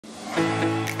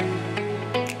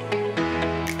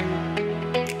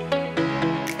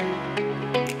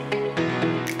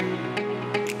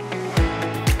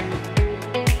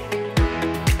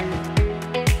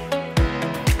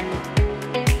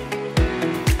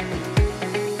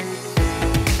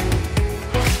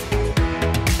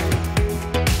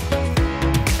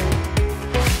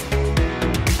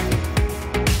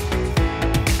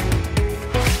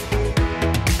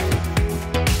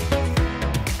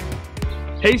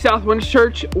Hey Southwinds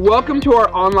Church, welcome to our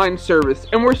online service,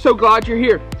 and we're so glad you're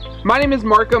here. My name is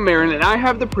Michael Nolen, and I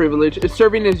have the privilege of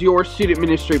serving as your student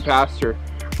ministry pastor.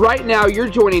 Right now, you're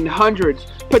joining hundreds,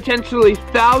 potentially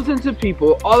thousands of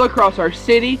people all across our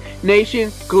city,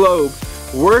 nation, globe,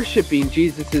 worshiping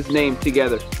Jesus' name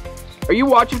together. Are you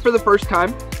watching for the first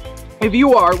time? If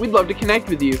you are, we'd love to connect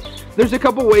with you. There's a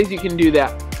couple ways you can do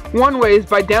that. One way is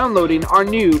by downloading our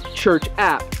new church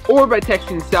app, or by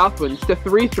texting Southwinds to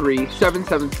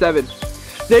 33777.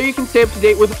 There you can stay up to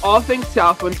date with all things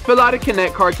Southwinds, fill out a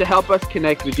connect card to help us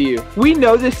connect with you. We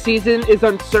know this season is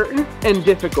uncertain and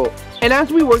difficult, and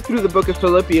as we work through the book of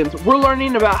Philippians, we're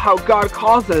learning about how God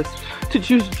calls us to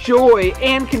choose joy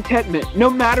and contentment, no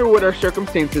matter what our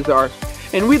circumstances are.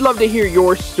 And we'd love to hear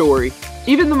your story.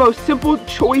 Even the most simple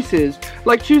choices,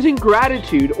 like choosing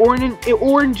gratitude or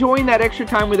enjoying that extra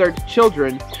time with our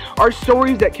children, are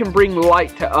stories that can bring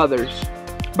light to others.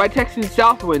 By texting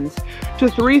Southwinds to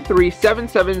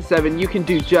 33777, you can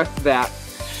do just that.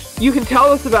 You can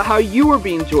tell us about how you are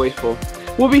being joyful.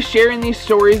 We'll be sharing these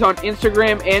stories on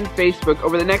Instagram and Facebook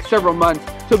over the next several months,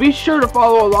 so be sure to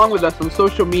follow along with us on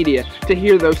social media to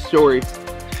hear those stories.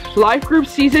 Life group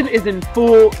season is in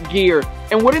full gear,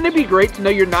 and wouldn't it be great to know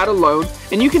you're not alone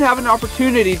and you can have an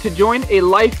opportunity to join a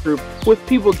life group with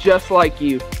people just like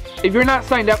you. If you're not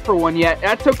signed up for one yet,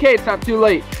 that's okay, it's not too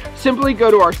late. Simply go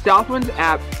to our Southwinds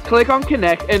app, click on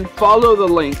Connect, and follow the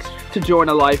links to join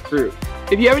a life group.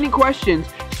 If you have any questions,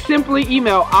 simply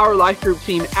email our life group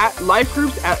team at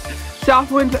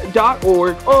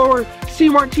lifegroups@southwinds.org or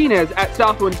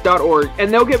cmartinez@southwinds.org,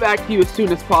 and they'll get back to you as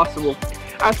soon as possible.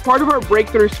 As part of our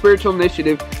Breakthrough Spiritual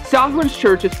Initiative, Southwinds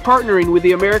Church is partnering with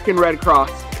the American Red Cross.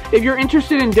 If you're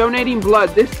interested in donating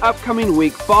blood this upcoming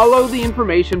week, follow the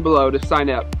information below to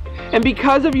sign up. And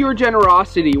because of your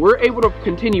generosity, we're able to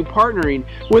continue partnering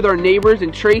with our neighbors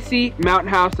in Tracy, Mountain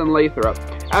House, and Lathrop.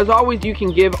 As always, you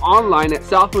can give online at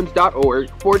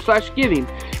southwinds.org/giving,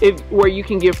 where you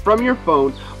can give from your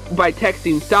phone by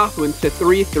texting Southwinds to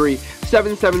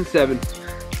 33777,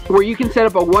 where you can set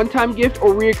up a one-time gift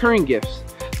or recurring gifts.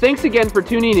 Thanks again for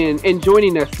tuning in and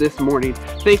joining us this morning.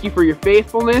 Thank you for your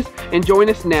faithfulness, and join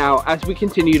us now as we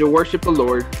continue to worship the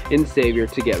Lord and Savior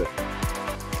together.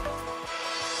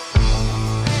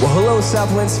 Well, hello,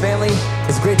 Southwinds family.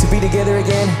 It's great to be together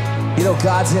again. You know,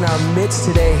 God's in our midst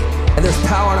today, and there's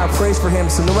power in our praise for Him.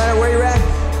 So no matter where you're at,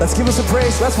 let's give us a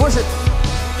praise. Let's worship.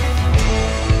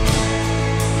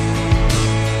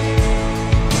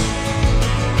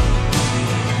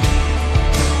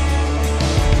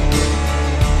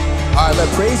 All right, let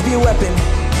praise be a weapon.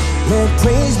 Let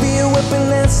praise be a weapon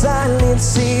that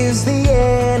silences the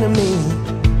enemy.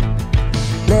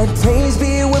 Let praise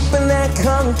be a weapon that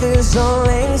conquers all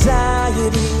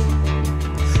anxiety.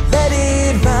 Let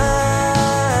it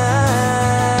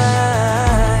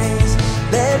rise.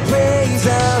 Let praise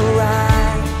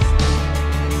arise.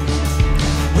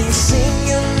 We sing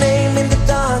your name in the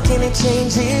dark and it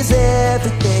changes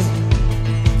everything.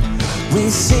 We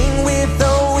sing with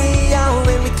all we are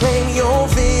and we claim your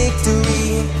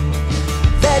victory.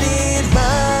 Let it rise.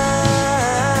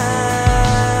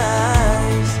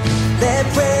 Let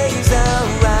praise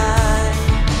arise.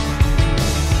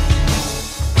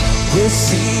 We'll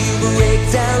see you break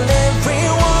down every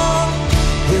wall.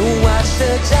 We'll watch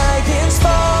the giants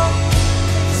fall.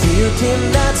 Fear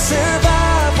cannot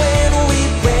survive when we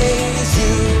praise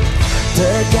you.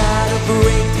 The God of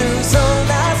breakthroughs on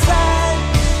our side.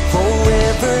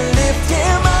 Forever lift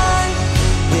Him high.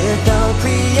 With all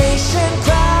creation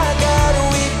cry, God,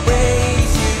 we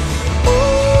praise you.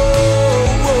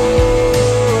 Oh,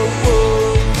 oh,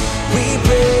 oh, we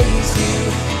praise you.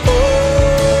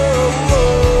 Oh,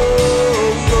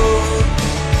 oh,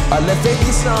 oh. Let faith be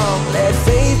the song. Let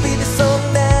faith be the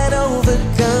song that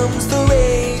overcomes the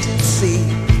raging sea.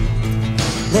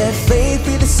 Let faith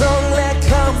be the song that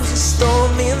comes the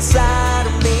storm inside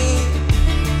of me.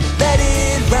 Let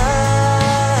it rise.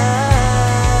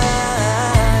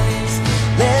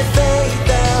 Let faith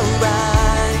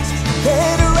arise.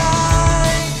 Let it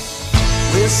rise.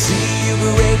 We'll see you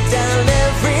break down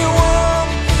every wall.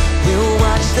 We'll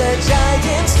watch the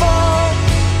giants fall.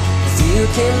 Fear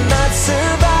cannot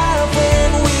survive when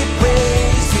we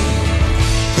praise you.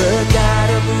 The God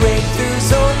of breakthroughs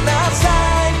on our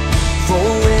side.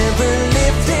 Forever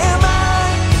lift Him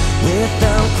high.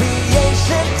 Without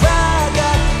creation cry,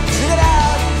 God. Sing it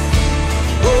out.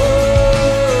 Oh,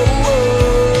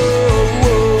 oh,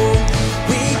 oh,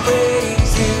 we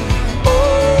praise you.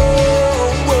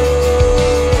 Oh,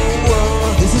 oh,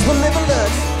 oh. This is what living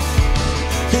looks.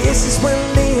 This is what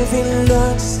living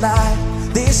looks like.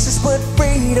 This is what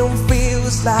freedom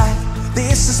feels like.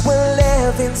 This is what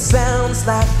living sounds sounds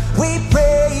like. We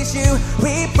praise you,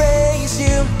 we praise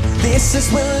you. This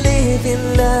is what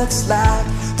living looks like.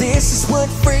 This is what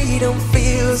freedom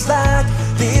feels like.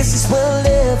 This is what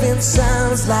living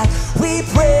sounds like. We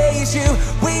praise you,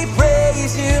 we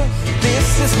praise you.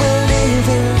 This is what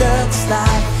living looks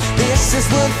like. This is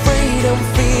what freedom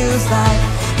feels like.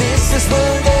 This is what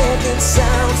living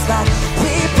sounds like.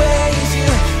 We praise you.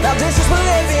 Now this is what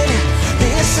living.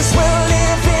 This is what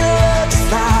living looks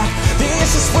like.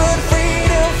 This is what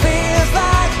freedom feels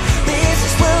like. This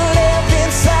is what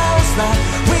living sounds like.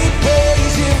 We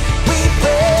praise you, we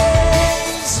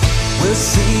praise. We'll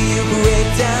see you break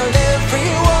down every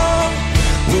wall.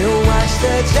 We'll watch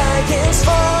the giants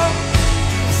fall.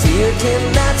 Fear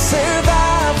cannot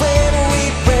survive when we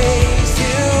praise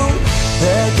you.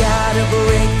 The God of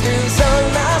breakthroughs on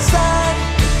our side.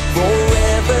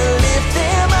 Forever lift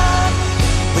him up.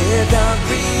 With our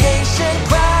creation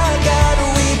cry, God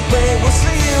we pray. We'll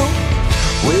see you.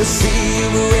 We'll see you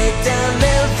break down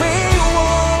every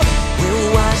wall. We'll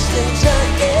watch the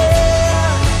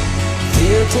giant.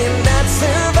 Fear cannot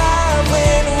survive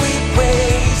when we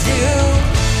praise you.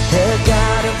 The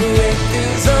God of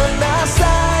breakthroughs on our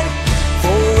side.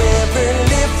 Forever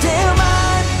lift him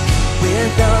up.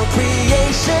 With all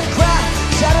creation cry.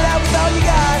 Shout it out with all you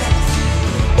got.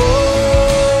 Oh,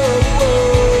 oh,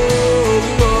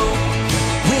 oh.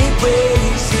 We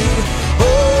praise you. Oh,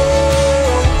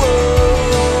 oh,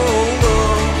 oh,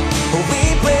 oh. We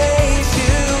praise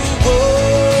you. Oh,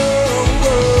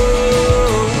 oh,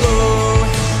 oh.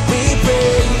 We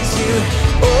praise you.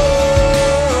 Oh,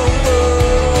 oh,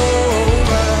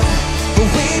 oh.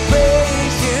 We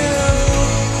praise you.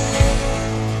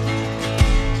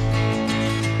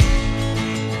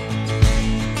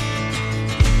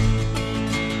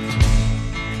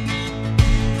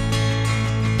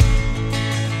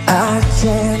 I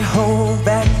can't hold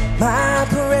back my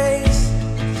praise.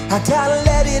 I gotta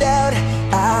let it out.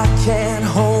 I can't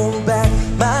hold back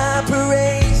my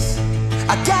praise.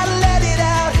 I gotta let it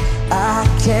out. I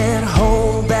can't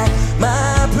hold back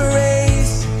my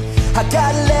praise. I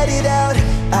gotta let it out.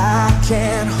 I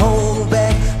can't hold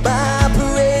back my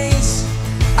praise.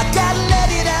 I gotta let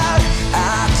it out.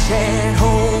 I can't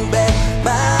hold back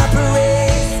my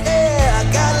praise. Yeah, I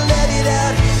gotta let it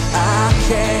out. I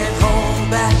can't hold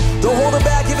back. Don't hold it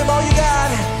back, give him all you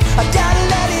got. I gotta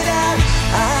let it out.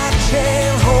 I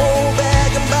can't hold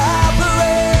back my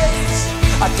praise.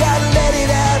 I gotta let it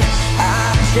out.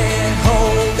 I can't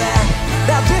hold back.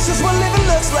 Now this is what living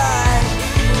looks like.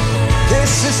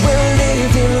 This is what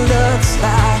living looks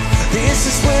like. This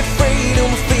is what freedom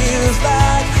feels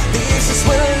like. This is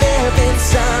what living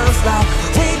sounds like.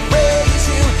 We praise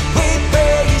you, we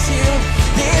praise you.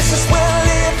 This is what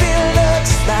living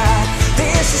looks like.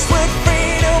 This is what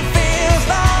freedom feels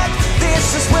like. This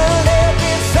is what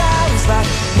living sounds like.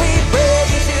 We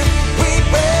praise you, we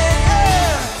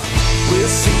praise.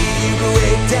 We'll see you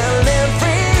break down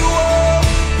every wall.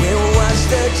 We'll watch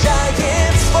the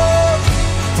giants fall.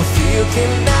 For fear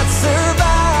cannot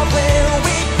survive when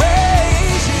we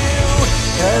praise you.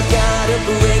 The God of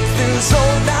breakthroughs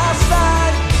on our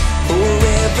side.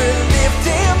 Forever lift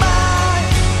him high.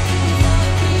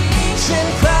 Creation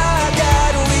cry,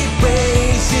 God we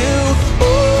praise you. Oh,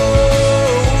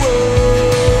 oh,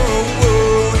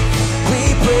 oh. We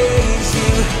praise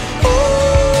you. Oh,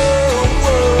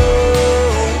 oh,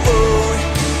 oh.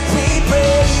 We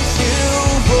praise you.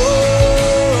 Oh,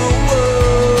 oh,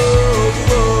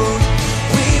 oh.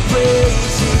 We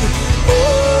praise you. Oh,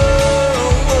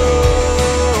 oh,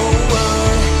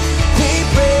 oh. We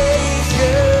praise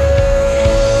you.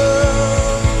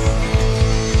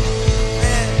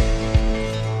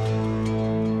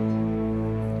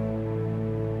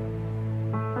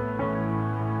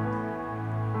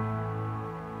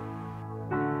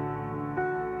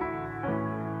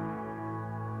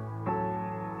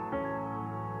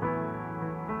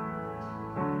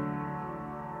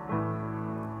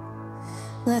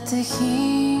 Let the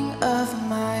king of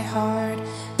my heart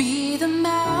be the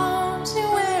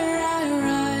mountain where I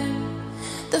run,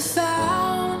 the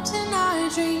fountain I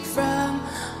drink from.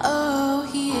 Oh,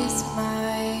 he is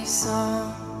my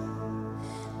song.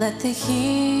 Let the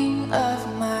king of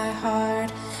my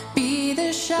heart be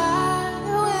the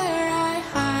shadow where I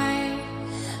hide,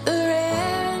 the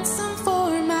ransom for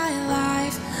my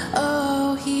life.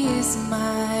 Oh, he is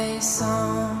my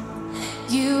song.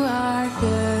 You are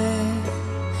good,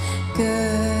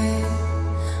 good.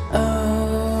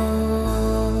 Oh,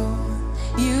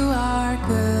 you are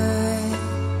good,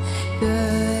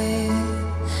 good.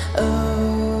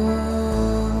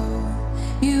 Oh,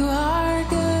 you are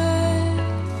good,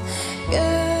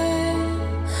 good.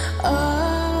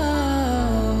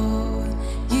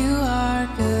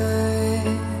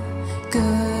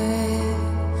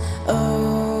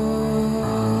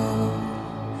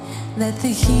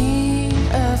 the King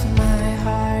of my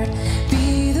heart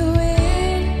be the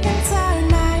wind inside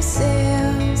my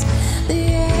sails,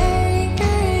 the anchor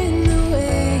in the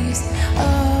waves.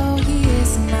 Oh, he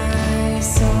is my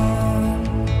song.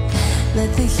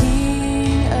 Let the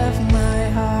King of my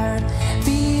heart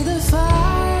be the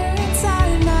fire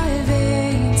inside my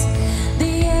veins,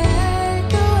 the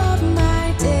echo of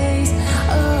my days.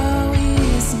 Oh, he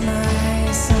is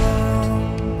my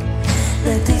song.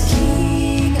 Let the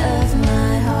King of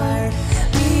my heart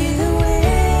be the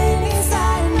wind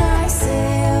inside my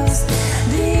sails,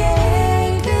 the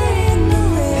anchor in the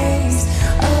waves.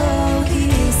 Oh, he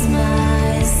is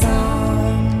my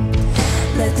song.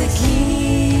 Let the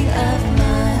King of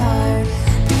my heart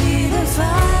be the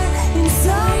fire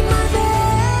inside my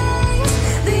veins,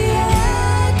 the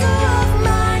echo of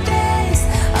my days.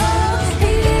 Oh,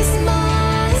 he is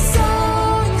my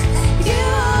song. You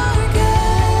are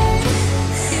good,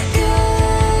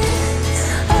 good.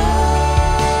 Oh,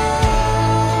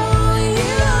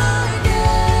 you are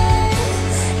good,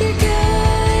 you're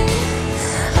good.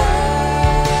 Oh,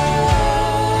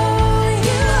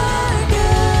 you are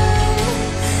good,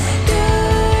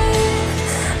 good.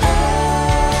 Oh,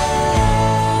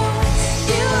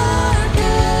 you are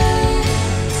good,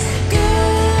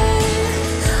 good.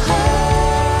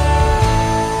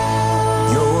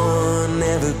 You're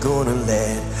never gonna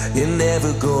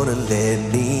let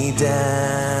me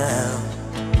down.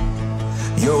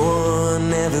 You're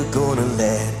never gonna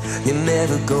let me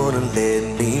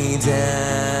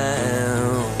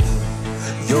down.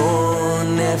 You're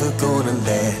never gonna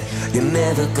let me down. You're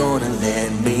never gonna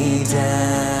let me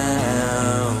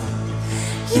down.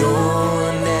 You're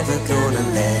never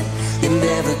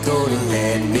gonna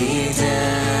let me down.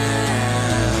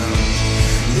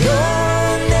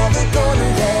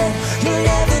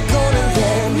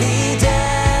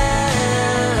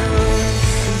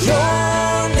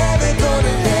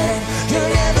 You're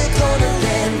never gonna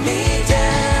let me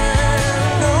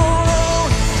down. No,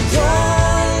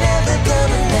 you're never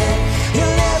gonna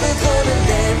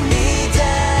let me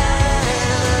down.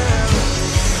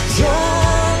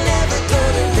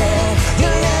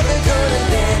 You're never gonna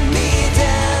let me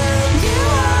down. You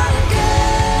are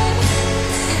good,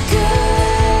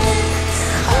 good.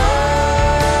 Oh,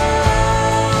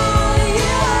 you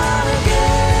are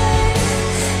good,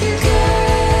 you're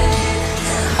good.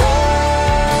 Oh,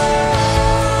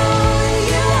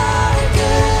 you are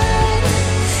good,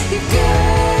 you're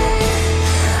good.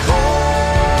 Oh,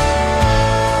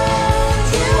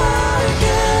 you are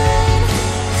good,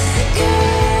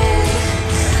 good.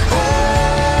 Oh,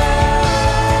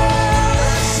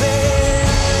 say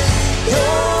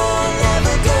you're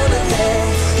never gonna let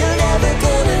me down. You're never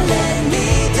gonna let me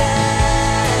down.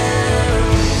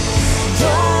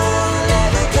 You're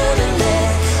never gonna let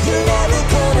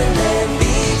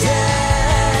me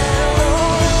down.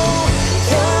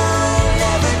 You're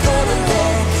never gonna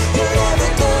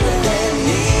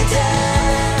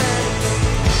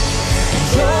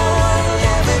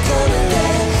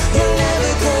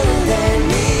let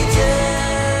me down.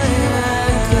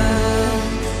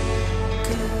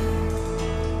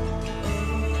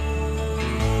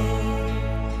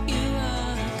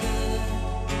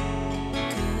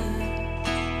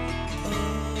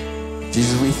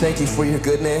 Jesus, we thank you for your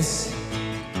goodness.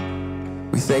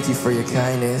 We thank you for your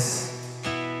kindness.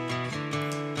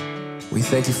 We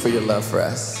thank you for your love for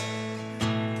us.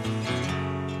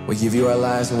 We give you our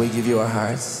lives and we give you our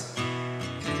hearts.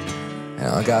 And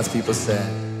all God's people said,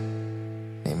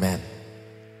 amen.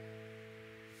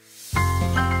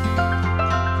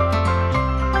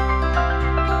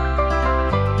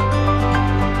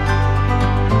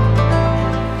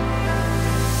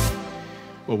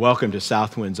 Well, welcome to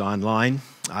Southwinds Online.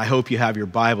 I hope you have your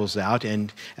Bibles out,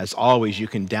 and as always, you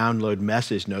can download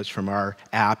message notes from our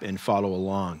app and follow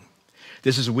along.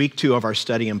 This is week 2 of our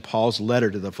study in Paul's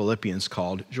letter to the Philippians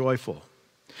called JoyFull.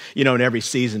 You know, in every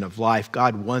season of life,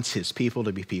 God wants his people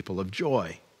to be people of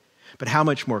joy. But how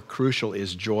much more crucial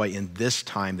is joy in this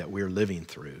time that we're living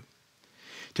through?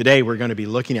 Today, we're going to be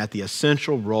looking at the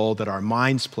essential role that our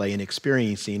minds play in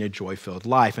experiencing a joy-filled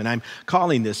life. And I'm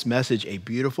calling this message A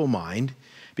Beautiful Mind,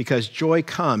 because joy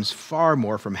comes far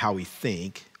more from how we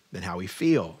think than how we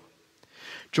feel.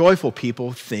 Joyful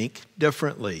people think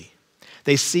differently.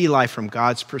 They see life from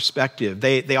God's perspective.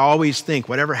 They always think,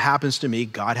 whatever happens to me,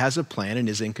 God has a plan and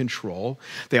is in control.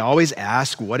 They always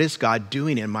ask, what is God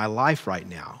doing in my life right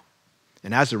now?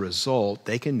 And as a result,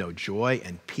 they can know joy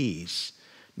and peace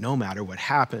no matter what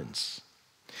happens.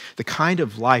 The kind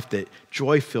of life that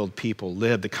joy-filled people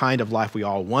live, the kind of life we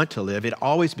all want to live, it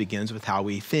always begins with how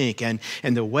we think. And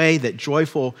the way that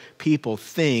joyful people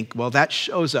think, well, that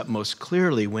shows up most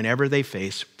clearly whenever they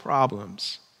face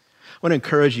problems. I want to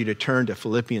encourage you to turn to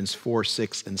Philippians 4,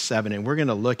 6, and 7, and we're going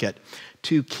to look at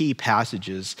two key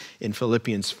passages in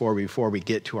Philippians 4 before we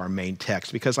get to our main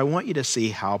text, because I want you to see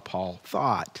how Paul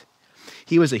thought.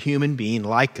 He was a human being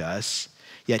like us,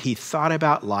 yet he thought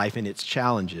about life and its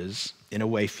challenges in a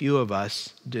way few of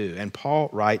us do. And Paul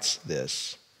writes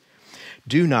this: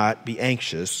 "Do not be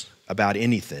anxious about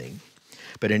anything,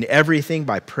 but in everything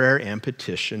by prayer and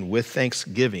petition with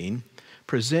thanksgiving,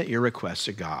 present your requests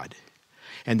to God.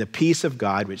 And the peace of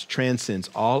God, which transcends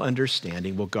all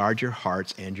understanding, will guard your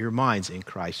hearts and your minds in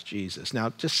Christ Jesus."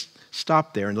 Now, just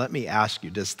stop there and let me ask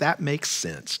you, does that make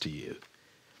sense to you?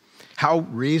 How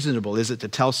reasonable is it to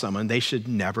tell someone they should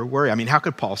never worry? I mean, how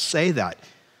could Paul say that?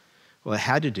 Well, it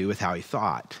had to do with how he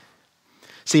thought.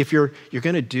 See, if you're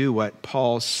going to do what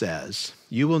Paul says,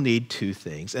 you will need two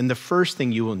things. And the first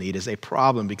thing you will need is a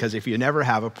problem, because if you never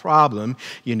have a problem,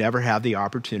 you never have the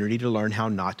opportunity to learn how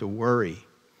not to worry.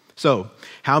 So,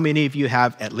 how many of you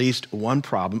have at least one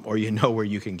problem, or you know where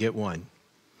you can get one?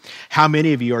 How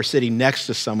many of you are sitting next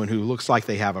to someone who looks like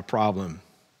they have a problem?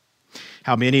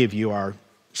 How many of you are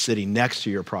sitting next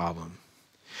to your problem?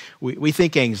 We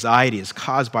think anxiety is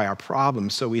caused by our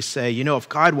problems, so we say, you know, if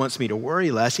God wants me to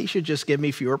worry less, he should just give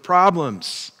me fewer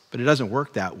problems. But it doesn't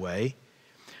work that way.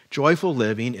 Joyful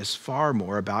living is far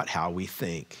more about how we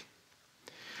think.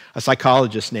 A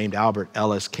psychologist named Albert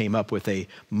Ellis came up with a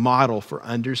model for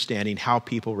understanding how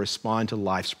people respond to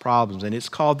life's problems, and it's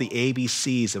called the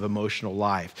ABCs of emotional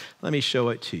life. Let me show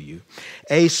it to you.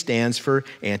 A stands for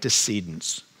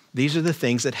antecedents. These are the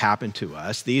things that happen to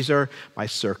us. These are my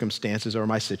circumstances or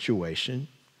my situation.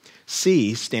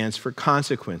 C stands for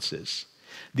consequences.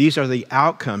 These are the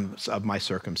outcomes of my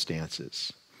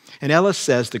circumstances. And Ellis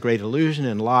says the great illusion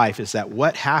in life is that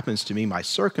what happens to me, my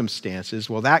circumstances,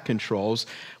 well, that controls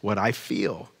what I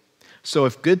feel. So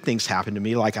if good things happen to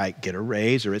me, like I get a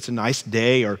raise or it's a nice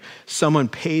day or someone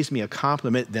pays me a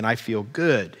compliment, then I feel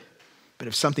good. But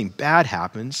if something bad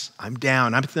happens, I'm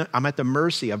down. I'm at the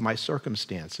mercy of my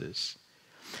circumstances.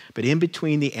 But in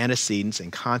between the antecedents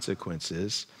and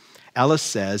consequences, Ellis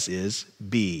says is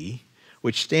B,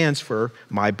 which stands for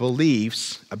my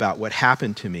beliefs about what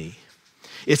happened to me.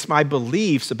 It's my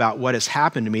beliefs about what has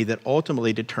happened to me that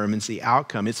ultimately determines the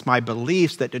outcome. It's my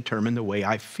beliefs that determine the way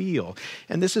I feel.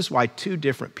 And this is why two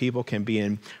different people can be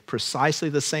in precisely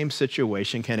the same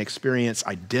situation, can experience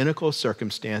identical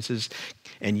circumstances,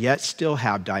 and yet still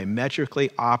have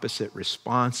diametrically opposite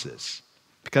responses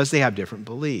because they have different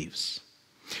beliefs.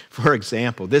 For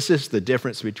example, this is the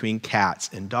difference between cats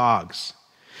and dogs.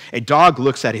 A dog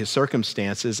looks at his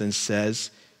circumstances and says,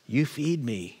 "You feed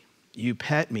me, you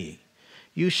pet me,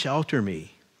 you shelter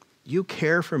me, you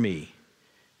care for me,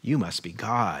 you must be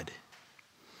God."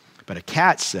 But a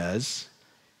cat says,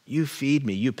 "You feed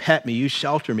me, you pet me, you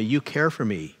shelter me, you care for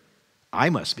me, I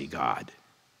must be God."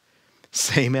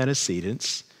 Same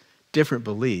antecedents, different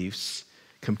beliefs,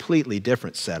 completely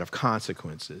different set of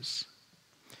consequences.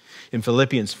 In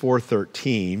Philippians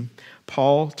 4:13,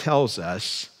 Paul tells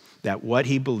us that what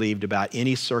he believed about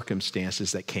any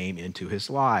circumstances that came into his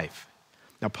life.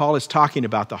 Now, Paul is talking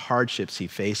about the hardships he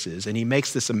faces, and he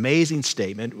makes this amazing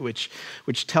statement which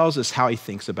tells us how he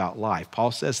thinks about life.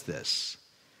 Paul says this: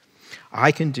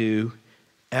 "I can do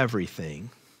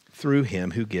everything through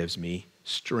him who gives me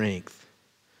strength."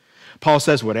 Paul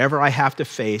says, whatever I have to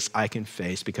face, I can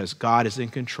face because God is in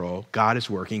control, God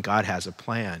is working, God has a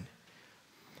plan.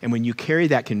 And when you carry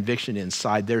that conviction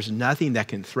inside, there's nothing that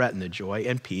can threaten the joy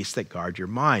and peace that guard your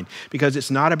mind, because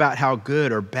it's not about how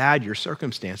good or bad your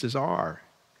circumstances are.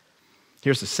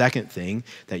 Here's the second thing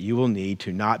that you will need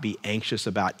to not be anxious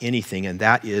about anything, and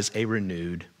that is a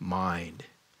renewed mind.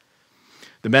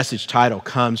 The message title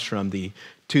comes from the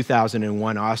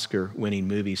 2001 Oscar-winning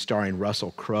movie starring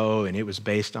Russell Crowe, and it was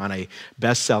based on a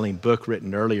best-selling book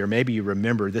written earlier. Maybe you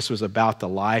remember this was about the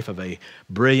life of a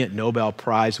brilliant Nobel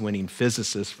Prize-winning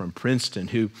physicist from Princeton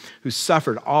who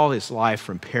suffered all his life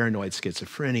from paranoid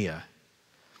schizophrenia.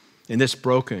 In this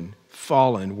broken,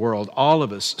 fallen world, all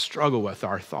of us struggle with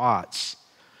our thoughts,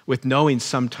 with knowing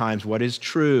sometimes what is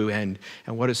true and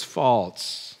what is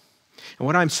false. And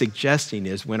what I'm suggesting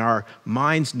is when our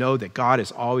minds know that God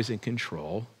is always in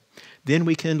control, then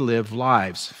we can live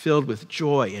lives filled with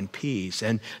joy and peace,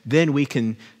 and then we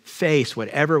can face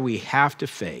whatever we have to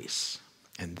face.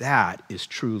 And that is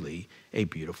truly a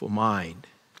beautiful mind.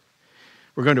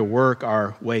 We're going to work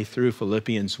our way through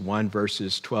Philippians 1,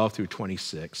 verses 12 through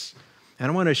 26.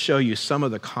 And I want to show you some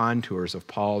of the contours of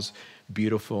Paul's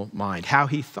beautiful mind, how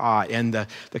he thought, and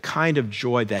the kind of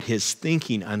joy that his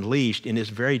thinking unleashed in his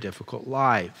very difficult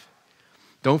life.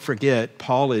 Don't forget,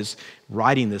 Paul is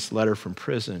writing this letter from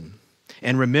prison.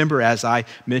 And remember, as I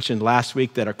mentioned last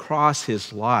week, that across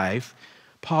his life,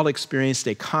 Paul experienced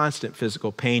a constant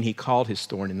physical pain he called his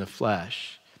thorn in the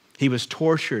flesh. He was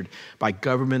tortured by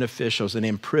government officials and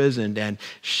imprisoned and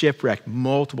shipwrecked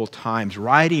multiple times.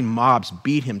 Rioting mobs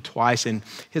beat him twice, and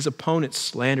his opponents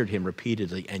slandered him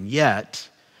repeatedly. And yet,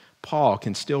 Paul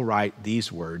can still write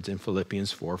these words in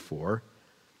Philippians 4:4,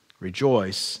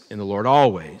 "Rejoice in the Lord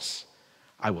always.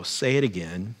 I will say it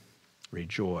again,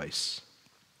 rejoice."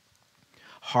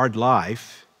 Hard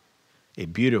life, a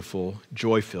beautiful,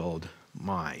 joy-filled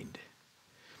mind.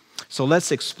 So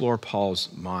let's explore Paul's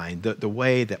mind, the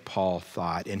way that Paul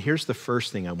thought. And here's the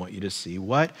first thing I want you to see,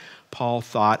 what Paul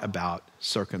thought about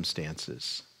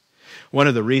circumstances. One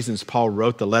of the reasons Paul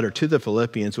wrote the letter to the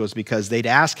Philippians was because they'd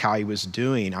ask how he was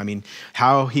doing. I mean,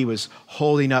 how he was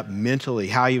holding up mentally,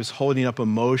 how he was holding up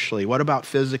emotionally. What about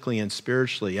physically and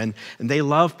spiritually? And they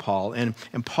loved Paul, and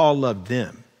Paul loved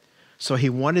them. So he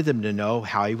wanted them to know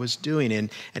how he was doing.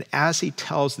 And as he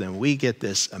tells them, we get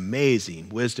this amazing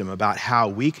wisdom about how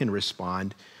we can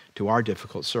respond to our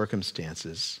difficult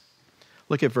circumstances.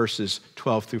 Look at verses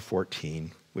 12 through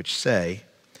 14, which say,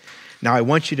 "Now I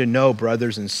want you to know,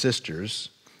 brothers and sisters,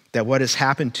 that what has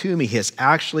happened to me has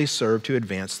actually served to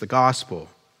advance the gospel.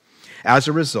 As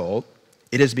a result,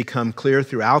 it has become clear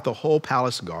throughout the whole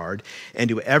palace guard and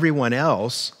to everyone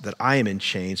else that I am in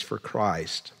chains for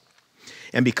Christ.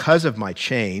 And because of my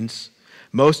chains,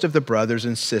 most of the brothers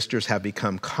and sisters have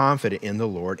become confident in the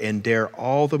Lord and dare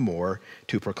all the more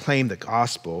to proclaim the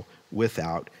gospel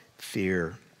without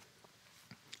fear."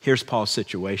 Here's Paul's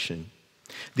situation.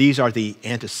 These are the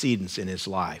antecedents in his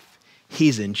life.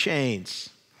 He's in chains.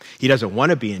 He doesn't want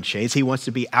to be in chains. He wants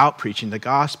to be out preaching the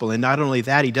gospel. And not only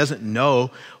that, he doesn't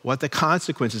know what the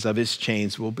consequences of his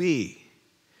chains will be.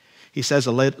 He says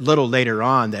a little later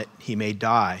on that he may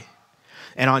die.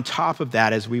 And on top of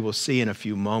that, as we will see in a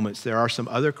few moments, there are some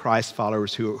other Christ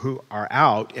followers who are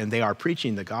out and they are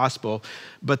preaching the gospel,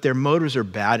 but their motives are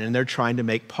bad and they're trying to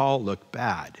make Paul look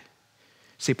bad.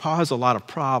 See, Paul has a lot of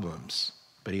problems,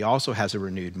 but he also has a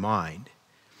renewed mind.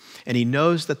 And he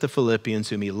knows that the Philippians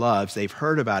whom he loves, they've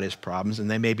heard about his problems and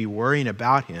they may be worrying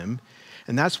about him.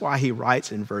 And that's why he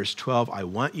writes in verse 12, "I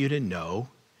want you to know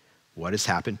what has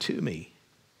happened to me."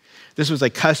 This was a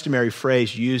customary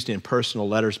phrase used in personal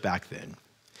letters back then.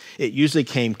 It usually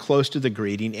came close to the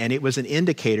greeting, and it was an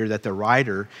indicator that the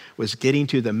writer was getting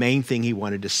to the main thing he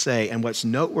wanted to say. And what's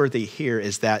noteworthy here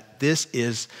is that this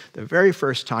is the very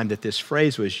first time that this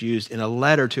phrase was used in a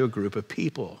letter to a group of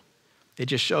people. It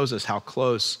just shows us how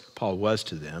close Paul was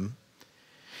to them.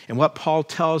 And what Paul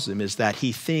tells them is that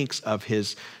he thinks of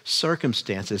his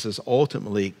circumstances as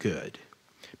ultimately good,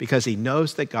 because he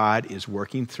knows that God is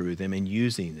working through them and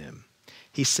using them.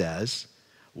 He says,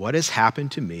 "What has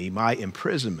happened to me, my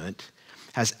imprisonment,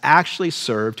 has actually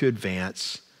served to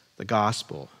advance the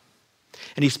gospel."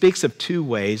 And he speaks of two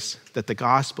ways that the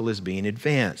gospel is being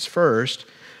advanced. First,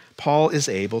 Paul is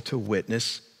able to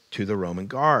witness to the Roman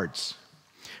guards.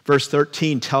 Verse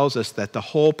 13 tells us that the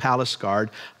whole palace guard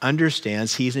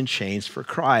understands he's in chains for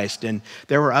Christ. And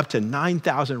there were up to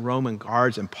 9,000 Roman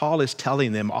guards, and Paul is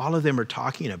telling them, all of them are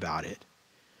talking about it.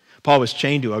 Paul was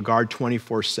chained to a guard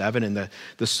 24/7, and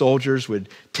the soldiers would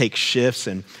take shifts,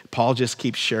 and Paul just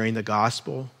keeps sharing the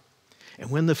gospel.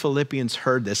 And when the Philippians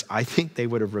heard this, I think they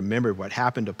would have remembered what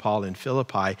happened to Paul in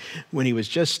Philippi when he was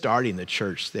just starting the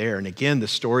church there. And again, the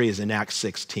story is in Acts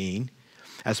 16.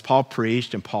 As Paul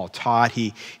preached and Paul taught,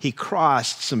 he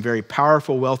crossed some very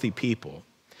powerful, wealthy people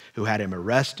who had him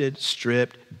arrested,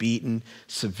 stripped, beaten,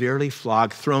 severely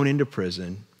flogged, thrown into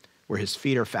prison, where his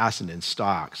feet are fastened in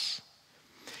stocks.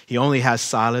 He only has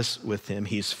Silas with him.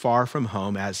 He's far from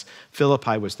home, as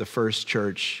Philippi was the first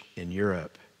church in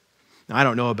Europe. Now, I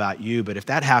don't know about you, but if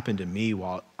that happened to me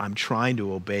while I'm trying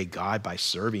to obey God by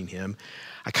serving him,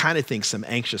 I kind of think some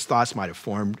anxious thoughts might have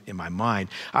formed in my mind.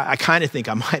 I kind of think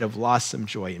I might have lost some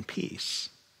joy and peace.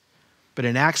 But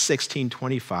in Acts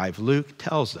 16:25, Luke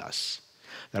tells us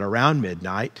that around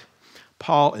midnight,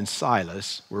 Paul and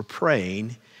Silas were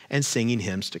praying and singing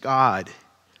hymns to God.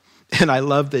 And I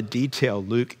love the detail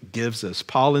Luke gives us.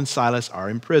 Paul and Silas are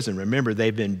in prison. Remember,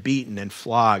 they've been beaten and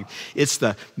flogged. It's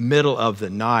the middle of the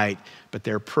night, but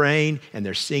they're praying and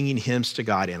they're singing hymns to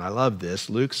God. And I love this.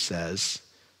 Luke says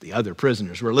the other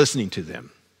prisoners were listening to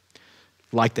them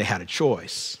like they had a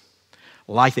choice,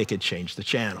 like they could change the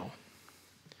channel.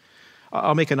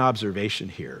 I'll make an observation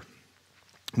here.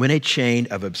 When a chain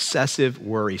of obsessive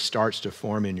worry starts to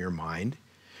form in your mind,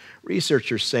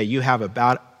 researchers say you have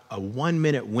about a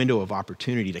 1-minute window of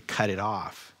opportunity to cut it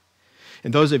off.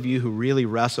 And those of you who really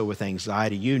wrestle with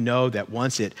anxiety, you know that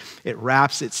once it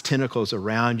wraps its tentacles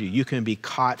around you, you can be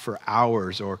caught for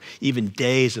hours or even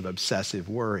days of obsessive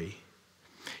worry.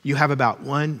 You have about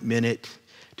 1 minute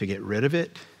to get rid of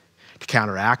it, to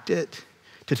counteract it,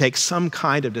 to take some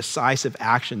kind of decisive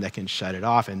action that can shut it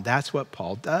off. And that's what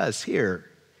Paul does here.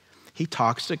 He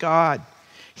talks to God.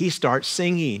 He starts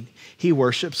singing. He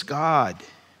worships God.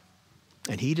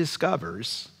 And he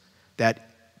discovers that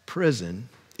prison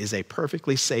is a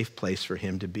perfectly safe place for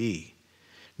him to be.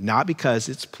 Not because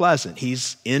it's pleasant.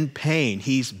 He's in pain.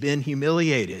 He's been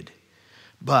humiliated.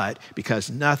 But because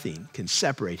nothing can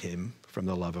separate him from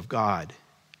the love of God.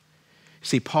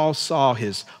 See, Paul saw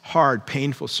his hard,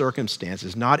 painful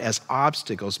circumstances not as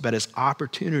obstacles, but as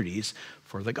opportunities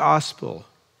for the gospel.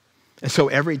 And so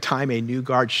every time a new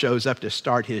guard shows up to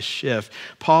start his shift,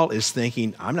 Paul is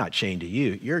thinking, I'm not chained to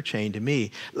you, you're chained to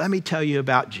me. Let me tell you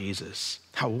about Jesus,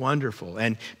 how wonderful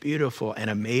and beautiful and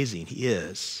amazing he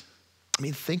is. I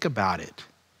mean, think about it.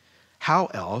 How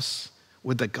else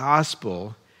would the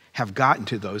gospel have gotten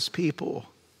to those people?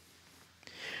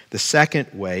 The second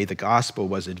way the gospel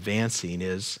was advancing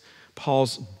is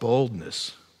Paul's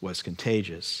boldness was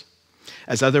contagious.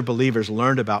 As other believers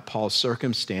learned about Paul's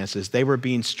circumstances, they were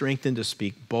being strengthened to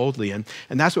speak boldly. And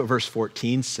that's what verse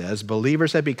 14 says.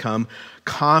 Believers had become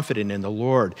confident in the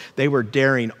Lord. They were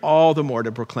daring all the more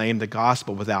to proclaim the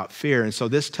gospel without fear. And so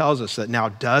this tells us that now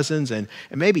dozens and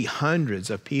maybe hundreds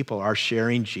of people are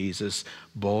sharing Jesus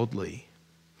boldly.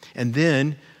 And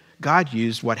then God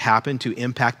used what happened to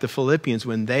impact the Philippians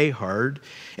when they heard.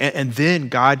 And then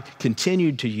God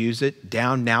continued to use it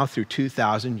down now through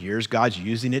 2,000 years. God's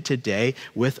using it today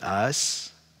with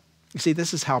us. You see,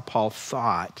 this is how Paul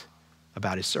thought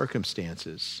about his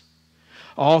circumstances.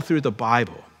 All through the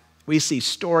Bible, we see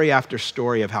story after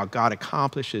story of how God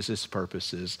accomplishes his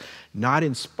purposes, not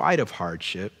in spite of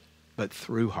hardship, but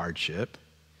through hardship.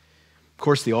 Of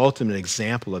course, the ultimate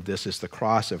example of this is the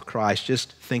cross of Christ.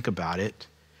 Just think about it.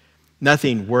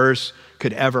 Nothing worse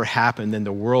could ever happen than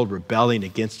the world rebelling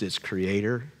against its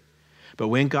creator. But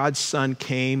when God's Son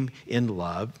came in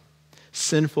love,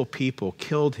 sinful people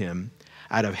killed him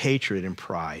out of hatred and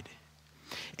pride.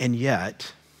 And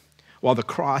yet, while the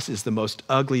cross is the most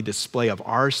ugly display of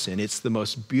our sin, it's the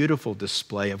most beautiful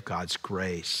display of God's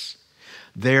grace.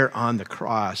 There on the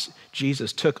cross,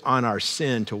 Jesus took on our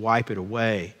sin to wipe it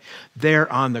away. There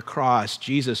on the cross,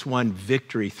 Jesus won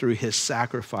victory through his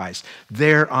sacrifice.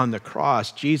 There on the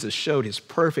cross, Jesus showed his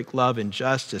perfect love and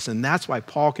justice. And that's why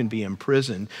Paul can be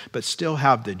imprisoned, but still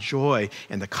have the joy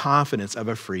and the confidence of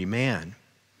a free man.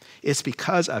 It's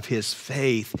because of his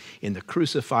faith in the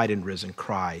crucified and risen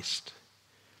Christ.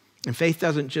 And faith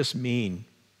doesn't just mean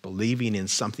believing in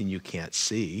something you can't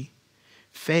see.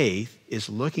 Faith is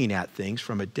looking at things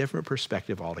from a different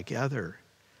perspective altogether.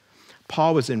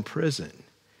 Paul was in prison,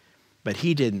 but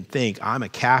he didn't think, I'm a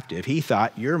captive. He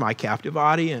thought, you're my captive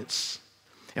audience.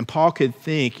 And Paul could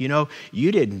think,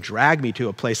 you didn't drag me to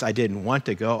a place I didn't want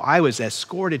to go. I was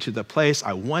escorted to the place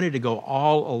I wanted to go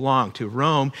all along, to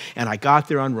Rome, and I got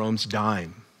there on Rome's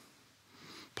dime.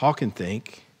 Paul can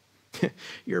think,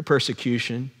 your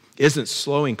persecution isn't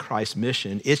slowing Christ's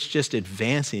mission, it's just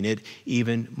advancing it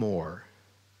even more.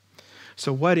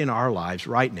 So what in our lives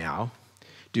right now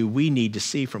do we need to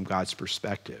see from God's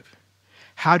perspective?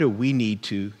 How do we need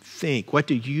to think? What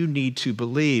do you need to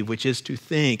believe, which is to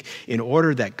think in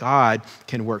order that God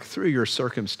can work through your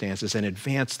circumstances and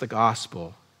advance the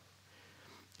gospel?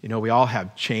 We all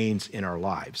have chains in our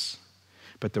lives,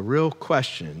 but the real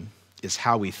question is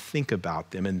how we think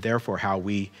about them and therefore how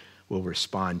we will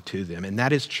respond to them. And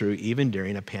that is true even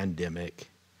during a pandemic.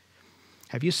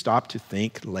 Have you stopped to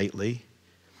think lately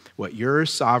what your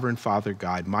sovereign Father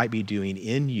God might be doing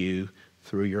in you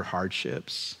through your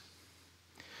hardships?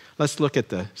 Let's look at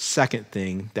the second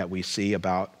thing that we see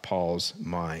about Paul's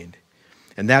mind.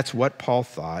 And that's what Paul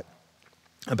thought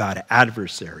about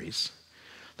adversaries.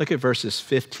 Look at verses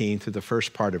 15 through the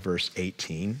first part of verse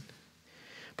 18.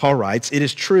 Paul writes, "It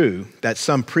is true that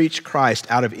some preach Christ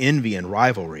out of envy and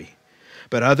rivalry,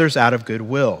 but others out of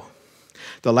goodwill.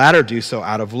 The latter do so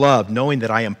out of love, knowing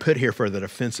that I am put here for the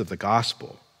defense of the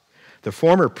gospel. The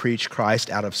former preach Christ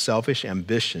out of selfish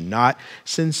ambition, not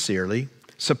sincerely,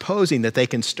 supposing that they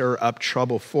can stir up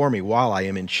trouble for me while I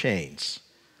am in chains.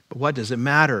 But what does it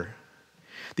matter?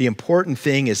 The important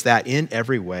thing is that in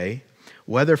every way,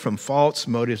 whether from false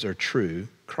motives or true,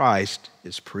 Christ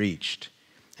is preached.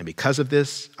 And because of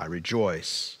this, I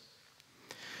rejoice."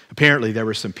 Apparently, there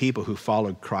were some people who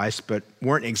followed Christ but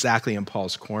weren't exactly in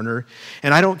Paul's corner.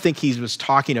 And I don't think he was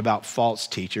talking about false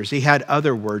teachers. He had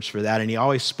other words for that, and he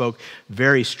always spoke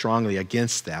very strongly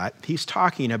against that. He's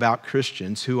talking about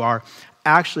Christians who are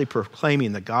actually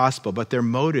proclaiming the gospel, but their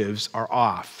motives are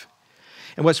off.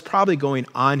 And what's probably going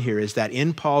on here is that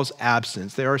in Paul's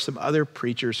absence, there are some other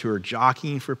preachers who are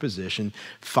jockeying for position,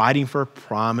 fighting for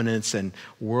prominence and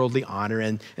worldly honor.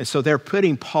 And so they're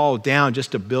putting Paul down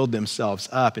just to build themselves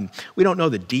up. And we don't know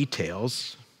the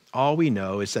details. All we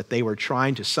know is that they were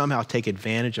trying to somehow take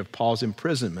advantage of Paul's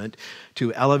imprisonment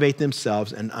to elevate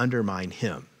themselves and undermine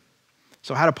him.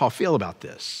 So how did Paul feel about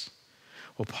this?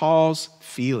 Well, Paul's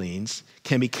feelings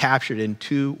can be captured in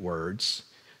two words: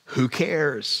 who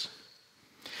cares?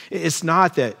 It's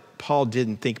not that Paul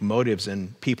didn't think motives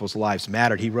in people's lives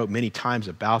mattered. He wrote many times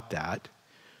about that.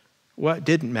 What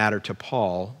didn't matter to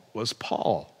Paul was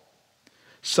Paul.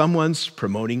 Someone's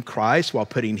promoting Christ while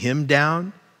putting him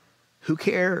down. Who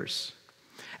cares?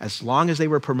 As long as they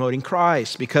were promoting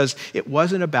Christ, because it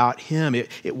wasn't about him.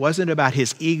 It wasn't about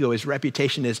his ego, his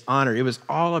reputation, his honor. It was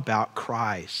all about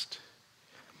Christ.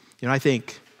 You know, I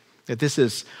think that this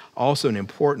is also an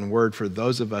important word for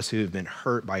those of us who have been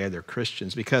hurt by other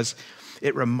Christians, because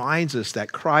it reminds us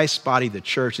that Christ's body, the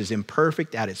church, is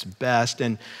imperfect at its best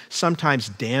and sometimes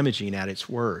damaging at its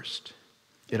worst.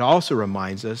 It also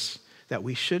reminds us that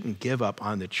we shouldn't give up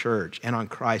on the church and on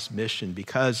Christ's mission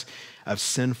because of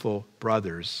sinful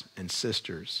brothers and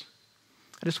sisters.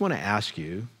 I just want to ask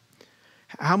you,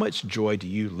 how much joy do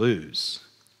you lose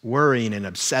worrying and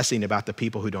obsessing about the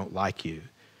people who don't like you?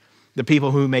 The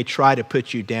people who may try to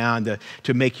put you down,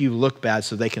 to make you look bad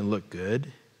so they can look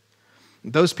good.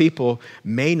 Those people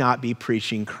may not be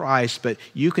preaching Christ, but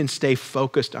you can stay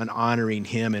focused on honoring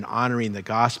him and honoring the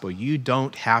gospel. You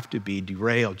don't have to be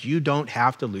derailed. You don't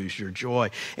have to lose your joy.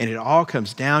 And it all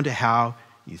comes down to how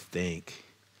you think.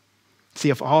 See,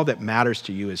 if all that matters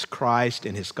to you is Christ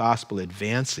and his gospel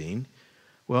advancing,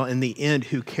 well, in the end,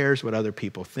 who cares what other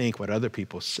people think, what other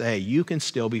people say? You can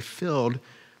still be filled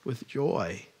with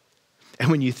joy. And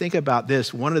when you think about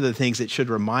this, one of the things it should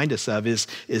remind us of is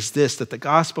this, that the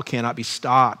gospel cannot be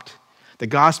stopped. The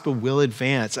gospel will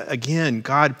advance. Again,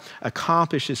 God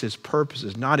accomplishes his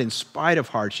purposes, not in spite of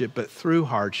hardship, but through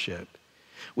hardship.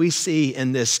 We see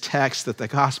in this text that the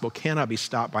gospel cannot be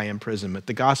stopped by imprisonment.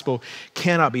 The gospel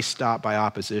cannot be stopped by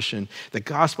opposition. The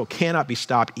gospel cannot be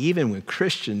stopped even when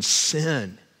Christians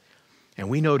sin. And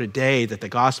we know today that the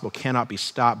gospel cannot be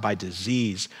stopped by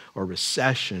disease or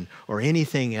recession or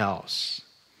anything else.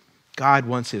 God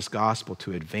wants his gospel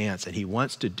to advance, and he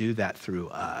wants to do that through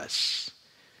us.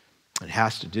 It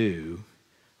has to do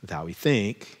with how we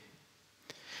think.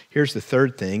 Here's the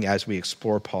third thing as we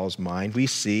explore Paul's mind. We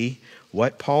see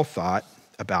what Paul thought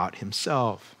about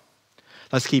himself.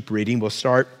 Let's keep reading. We'll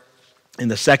start in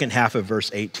the second half of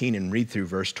verse 18 and read through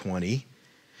verse 20.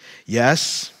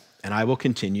 Yes, and I will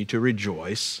continue to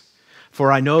rejoice,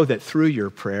 for I know that through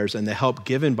your prayers and the help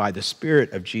given by the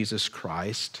Spirit of Jesus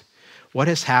Christ, what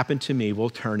has happened to me will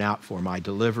turn out for my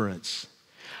deliverance.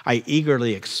 I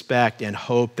eagerly expect and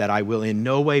hope that I will in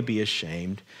no way be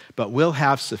ashamed, but will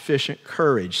have sufficient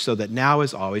courage so that now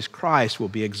as always Christ will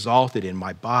be exalted in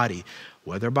my body,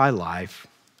 whether by life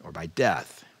or by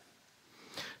death.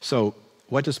 So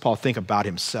what does Paul think about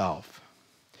himself?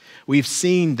 We've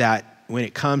seen that when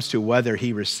it comes to whether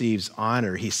he receives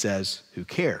honor, he says, who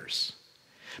cares?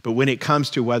 But when it comes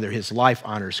to whether his life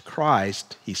honors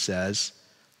Christ, he says,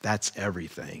 that's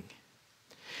everything.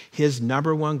 His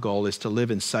number one goal is to live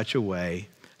in such a way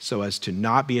so as to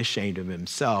not be ashamed of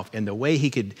himself. And the way he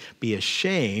could be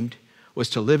ashamed was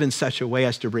to live in such a way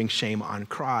as to bring shame on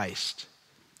Christ.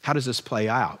 How does this play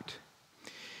out?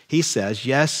 He says,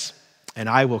 yes, and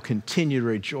I will continue to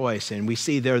rejoice. And we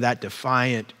see there that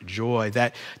defiant joy,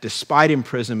 that despite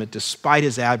imprisonment, despite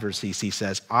his adversities, he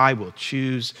says, I will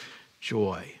choose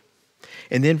joy.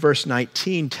 And then verse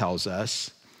 19 tells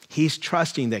us he's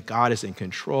trusting that God is in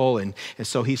control. And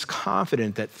so he's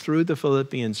confident that through the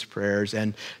Philippians prayers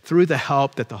and through the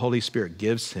help that the Holy Spirit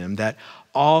gives him, that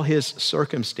all his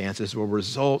circumstances will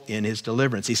result in his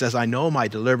deliverance. He says, I know my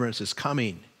deliverance is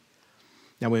coming.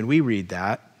 Now, when we read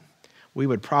that, we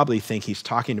would probably think he's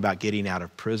talking about getting out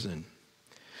of prison.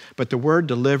 But the word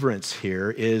deliverance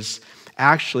here is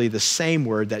actually the same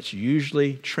word that's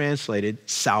usually translated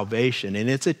salvation, and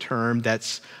it's a term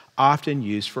that's often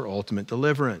used for ultimate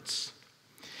deliverance.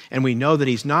 And we know that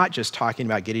he's not just talking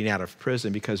about getting out of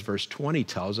prison, because verse 20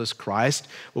 tells us Christ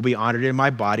will be honored in my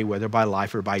body, whether by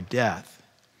life or by death.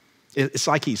 It's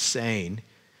like he's saying,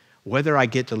 whether I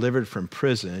get delivered from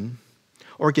prison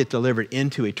or get delivered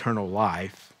into eternal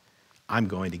life, I'm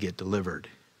going to get delivered.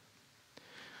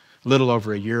 A little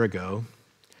over a year ago,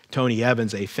 Tony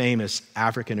Evans, a famous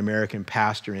African-American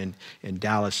pastor in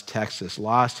Dallas, Texas,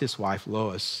 lost his wife,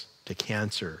 Lois, to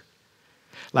cancer.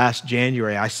 Last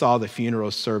January, I saw the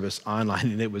funeral service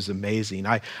online, and it was amazing.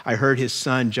 I heard his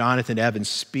son, Jonathan Evans,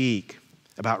 speak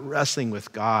about wrestling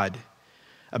with God,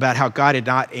 about how God had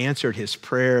not answered his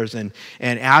prayers, and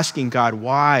asking God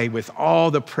why, with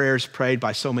all the prayers prayed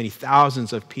by so many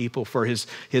thousands of people for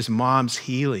his mom's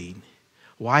healing,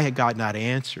 why had God not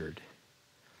answered?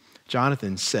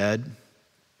 Jonathan said,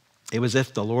 it was as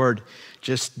if the Lord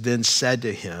just then said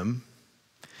to him,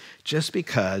 just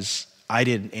because I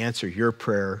didn't answer your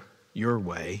prayer your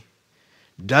way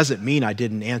doesn't mean I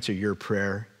didn't answer your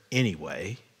prayer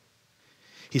anyway.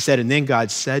 He said, and then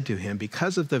God said to him,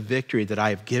 because of the victory that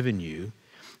I have given you,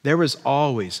 there was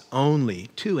always only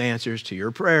two answers to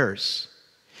your prayers.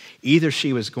 Either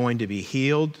she was going to be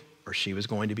healed or she was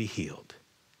going to be healed.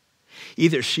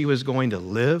 Either she was going to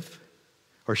live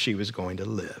or she was going to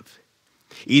live.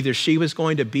 Either she was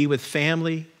going to be with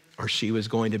family or she was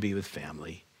going to be with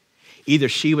family. Either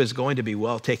she was going to be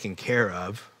well taken care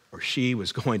of or she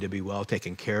was going to be well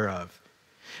taken care of.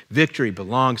 Victory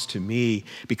belongs to me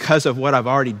because of what I've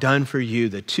already done for you.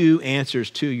 The two answers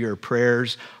to your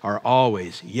prayers are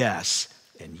always yes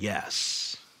and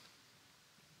yes.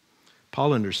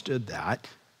 Paul understood that.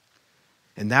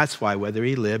 And that's why whether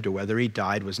he lived or whether he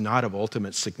died was not of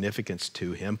ultimate significance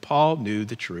to him. Paul knew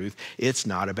the truth. It's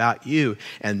not about you.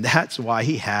 And that's why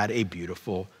he had a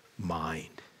beautiful mind.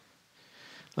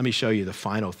 Let me show you the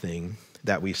final thing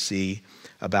that we see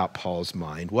about Paul's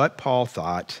mind, what Paul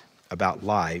thought about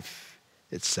life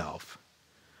itself.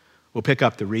 We'll pick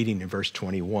up the reading in verse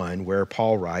 21 where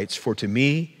Paul writes, for to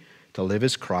me to live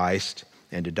is Christ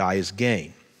and to die is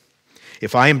gain.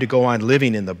 If I am to go on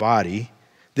living in the body,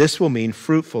 this will mean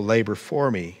fruitful labor for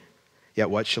me. Yet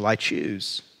what shall I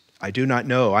choose? I do not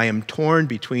know. I am torn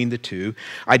between the two.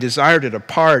 I desire to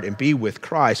depart and be with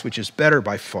Christ, which is better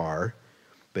by far,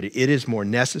 but it is more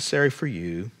necessary for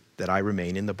you that I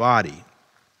remain in the body.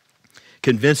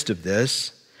 Convinced of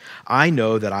this, I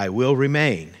know that I will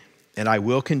remain, and I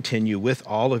will continue with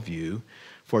all of you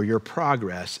for your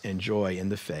progress and joy in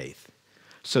the faith,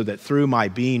 so that through my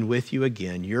being with you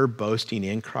again, your boasting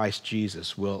in Christ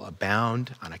Jesus will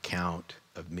abound on account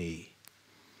of me.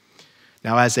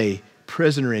 Now, as a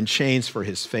prisoner in chains for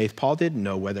his faith, Paul didn't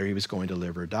know whether he was going to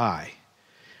live or die,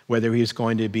 whether he was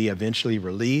going to be eventually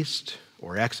released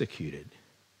or executed.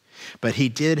 But he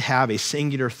did have a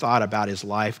singular thought about his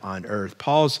life on earth.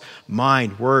 Paul's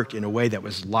mind worked in a way that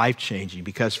was life-changing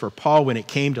because for Paul, when it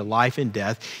came to life and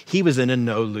death, he was in a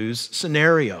no-lose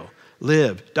scenario.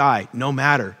 Live, die, no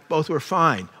matter. Both were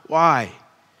fine. Why?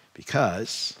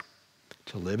 Because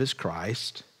to live is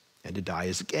Christ and to die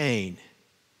is gain.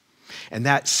 And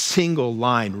that single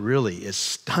line really is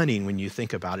stunning when you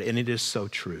think about it, and it is so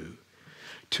true.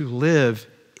 To live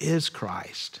is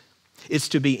Christ. It's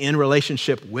to be in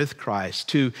relationship with Christ,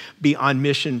 to be on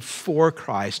mission for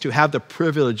Christ, to have the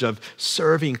privilege of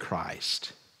serving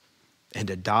Christ. And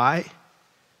to die,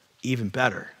 even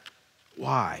better.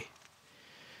 Why?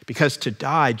 Because to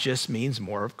die just means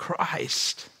more of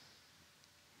Christ.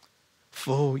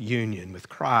 Full union with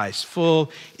Christ,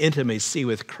 full intimacy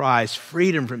with Christ,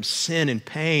 freedom from sin and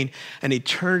pain, an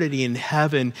eternity in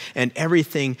heaven, and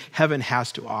everything heaven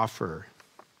has to offer.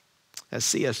 As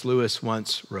C.S. Lewis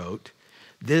once wrote,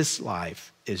 this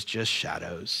life is just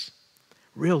shadows.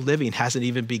 Real living hasn't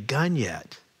even begun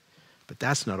yet. But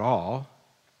that's not all.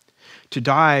 To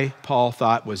die, Paul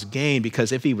thought, was gain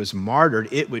because if he was martyred,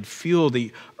 it would fuel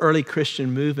the early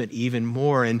Christian movement even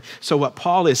more. And so what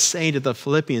Paul is saying to the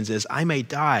Philippians is, I may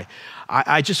die.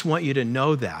 I just want you to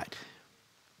know that.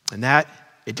 And that,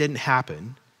 it didn't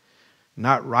happen,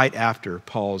 not right after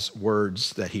Paul's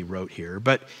words that he wrote here,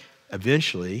 but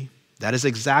eventually, that is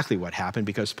exactly what happened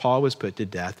because Paul was put to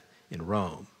death in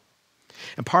Rome.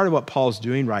 And part of what Paul's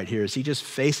doing right here is he just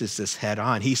faces this head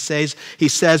on. He says,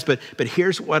 but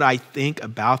here's what I think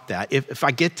about that. If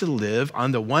I get to live,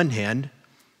 on the one hand,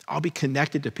 I'll be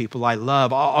connected to people I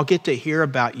love. I'll get to hear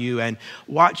about you and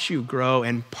watch you grow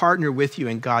and partner with you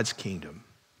in God's kingdom.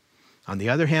 On the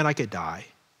other hand, I could die.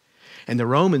 And the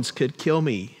Romans could kill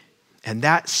me. And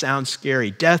that sounds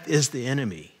scary. Death is the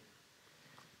enemy.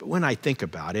 But when I think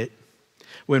about it,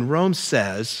 when Rome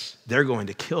says they're going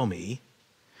to kill me,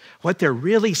 what they're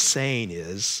really saying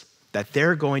is that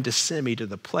they're going to send me to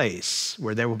the place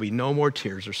where there will be no more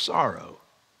tears or sorrow,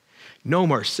 no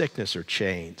more sickness or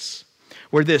chains,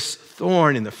 where this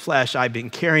thorn in the flesh I've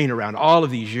been carrying around all of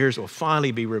these years will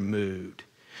finally be removed,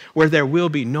 where there will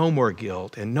be no more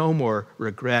guilt and no more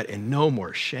regret and no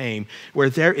more shame,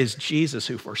 where there is Jesus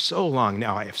who for so long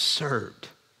now I have served,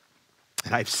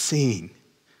 and I've seen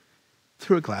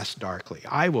through a glass darkly.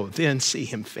 I will then see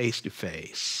him face to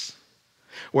face,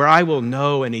 where I will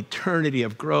know an eternity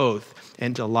of growth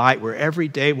and delight, where every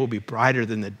day will be brighter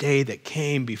than the day that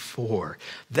came before.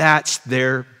 That's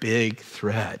their big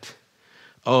threat.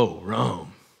 Oh,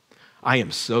 Rome, I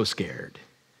am so scared.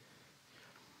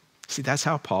 See, that's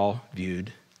how Paul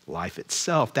viewed life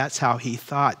itself. That's how he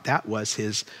thought. That was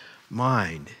his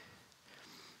mind.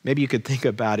 Maybe you could think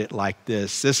about it like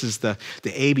this. This is the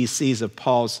ABCs of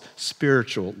Paul's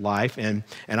spiritual life, and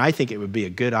I think it would be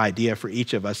a good idea for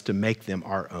each of us to make them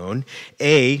our own.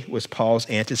 A was Paul's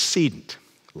antecedent.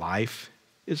 Life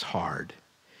is hard.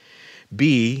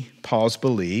 B, Paul's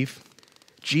belief.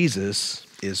 Jesus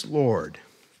is Lord.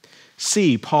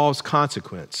 C, Paul's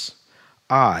consequence.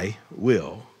 I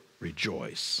will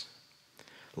rejoice.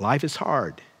 Life is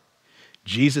hard.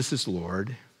 Jesus is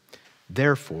Lord.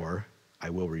 Therefore, I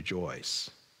will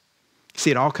rejoice. See,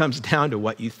 it all comes down to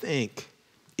what you think.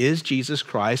 Is Jesus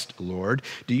Christ Lord?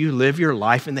 Do you live your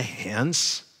life in the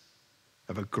hands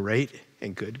of a great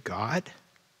and good God?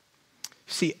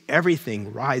 See,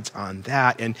 everything rides on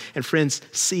that. And friends,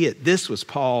 see it. This was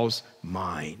Paul's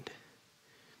mind.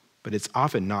 But it's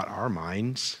often not our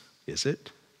minds, is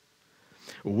it?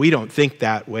 We don't think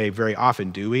that way very often,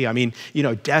 do we? I mean,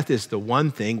 death is the one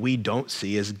thing we don't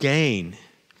see as gain.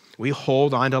 We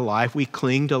hold on to life. We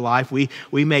cling to life. We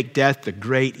make death the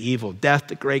great evil, death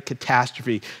the great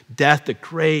catastrophe, death the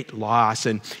great loss.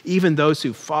 And even those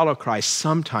who follow Christ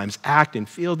sometimes act and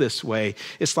feel this way.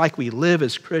 It's like we live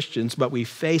as Christians, but we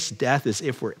face death as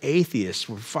if we're atheists.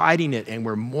 We're fighting it and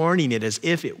we're mourning it as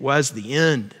if it was the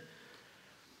end.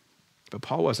 But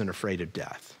Paul wasn't afraid of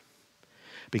death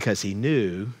because he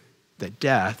knew that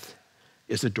death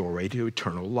is the doorway to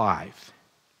eternal life.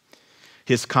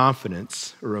 His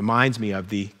confidence reminds me of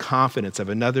the confidence of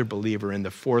another believer in the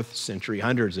 4th century,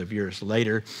 hundreds of years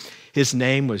later. His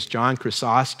name was John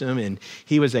Chrysostom, and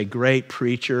he was a great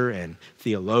preacher and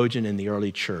theologian in the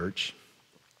early church.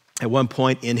 At one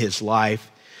point in his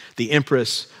life, the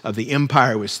empress of the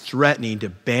empire was threatening to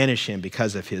banish him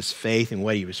because of his faith and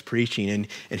what he was preaching.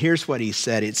 And here's what he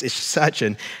said. It's such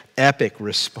an epic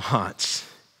response.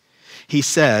 He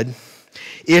said,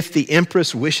 "If the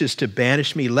empress wishes to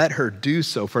banish me, let her do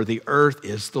so, for the earth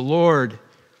is the Lord.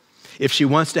 If she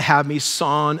wants to have me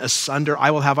sawn asunder,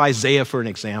 I will have Isaiah for an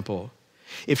example.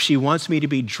 If she wants me to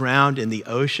be drowned in the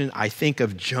ocean, I think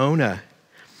of Jonah.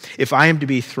 If I am to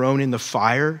be thrown in the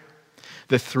fire,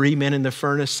 the 3 men in the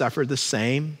furnace suffered the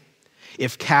same.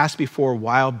 If cast before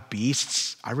wild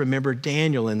beasts, I remember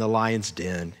Daniel in the lion's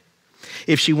den.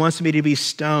 If she wants me to be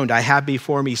stoned, I have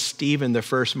before me Stephen, the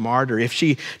first martyr. If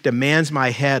she demands my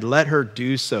head, let her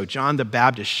do so. John the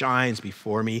Baptist shines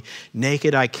before me.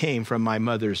 Naked I came from my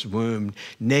mother's womb.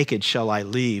 Naked shall I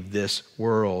leave this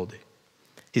world."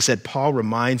 He said, Paul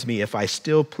reminds me, if I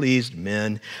still pleased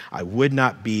men, I would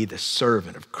not be the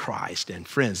servant of Christ. And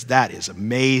friends, that is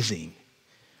amazing.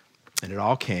 And it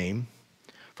all came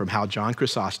from how John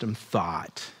Chrysostom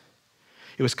thought.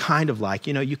 It was kind of like,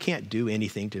 you can't do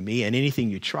anything to me, and anything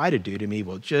you try to do to me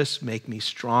will just make me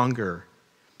stronger.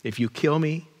 If you kill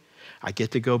me, I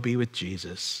get to go be with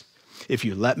Jesus. If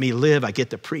you let me live, I get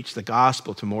to preach the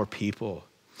gospel to more people.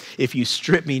 If you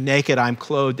strip me naked, I'm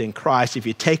clothed in Christ. If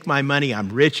you take my money, I'm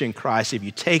rich in Christ. If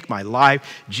you take my life,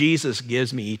 Jesus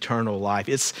gives me eternal life.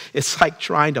 It's like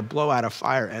trying to blow out a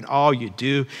fire, and all you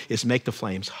do is make the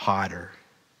flames hotter.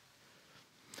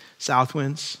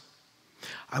 Southwinds,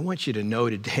 I want you to know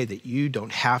today that you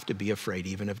don't have to be afraid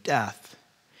even of death.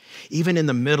 Even in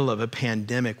the middle of a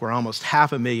pandemic where almost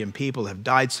 500,000 people have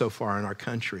died so far in our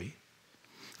country.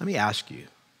 Let me ask you,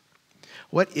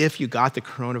 what if you got the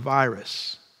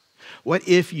coronavirus? What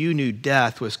if you knew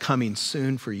death was coming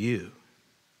soon for you?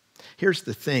 Here's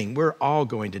the thing, we're all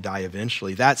going to die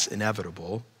eventually. That's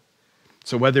inevitable.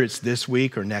 So whether it's this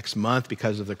week or next month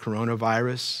because of the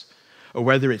coronavirus, or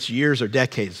whether it's years or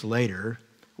decades later,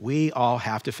 we all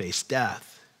have to face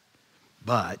death.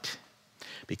 But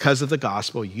because of the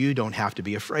gospel, you don't have to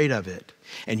be afraid of it.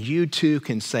 And you too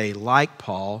can say, like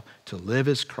Paul, to live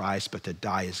is Christ, but to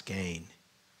die is gain.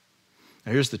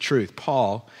 Now here's the truth.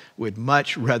 Paul would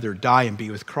much rather die and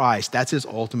be with Christ. That's his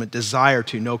ultimate desire,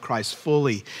 to know Christ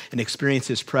fully and experience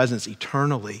his presence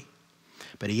eternally.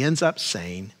 But he ends up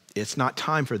saying, it's not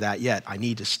time for that yet. I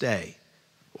need to stay.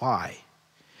 Why?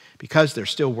 Because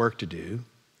there's still work to do.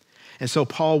 And so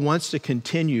Paul wants to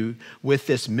continue with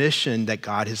this mission that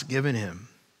God has given him.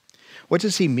 What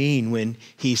does he mean when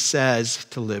he says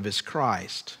to live as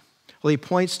Christ? Well, he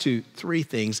points to 3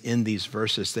 things in these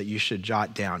verses that you should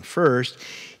jot down. First,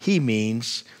 he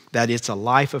means that it's a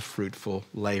life of fruitful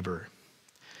labor.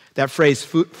 That phrase,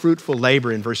 fruitful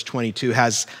labor, in verse 22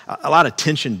 has a lot of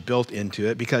tension built into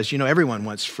it because, everyone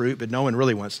wants fruit, but no one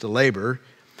really wants to labor.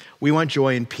 We want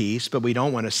joy and peace, but we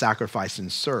don't want to sacrifice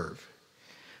and serve.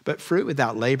 But fruit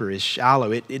without labor is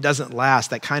shallow. It doesn't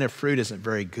last. That kind of fruit isn't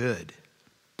very good.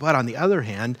 But on the other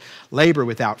hand, labor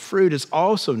without fruit is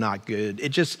also not good. It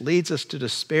just leads us to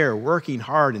despair, working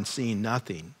hard and seeing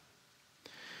nothing.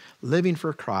 Living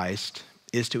for Christ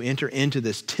is to enter into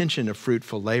this tension of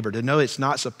fruitful labor, to know it's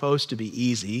not supposed to be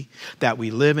easy, that we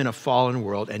live in a fallen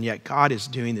world, and yet God is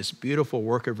doing this beautiful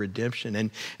work of redemption.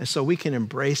 And so we can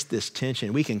embrace this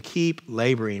tension. We can keep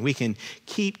laboring. We can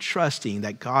keep trusting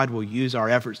that God will use our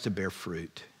efforts to bear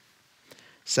fruit.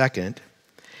 Second,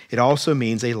 it also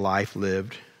means a life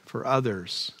lived for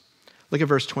others. Look at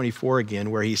verse 24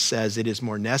 again, where he says, "It is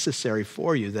more necessary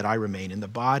for you that I remain in the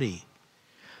body."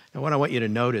 Now, what I want you to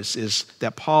notice is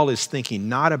that Paul is thinking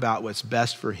not about what's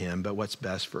best for him, but what's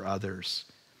best for others.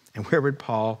 And where would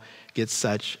Paul get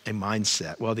such a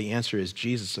mindset? Well, the answer is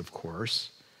Jesus, of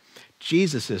course.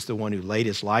 Jesus is the one who laid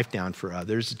his life down for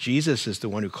others. Jesus is the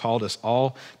one who called us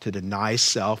all to deny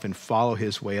self and follow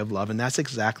his way of love. And that's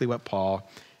exactly what Paul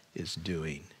is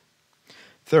doing.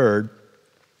 Third,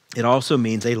 it also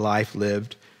means a life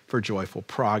lived for joyful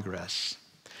progress.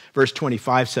 Verse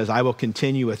 25 says, "I will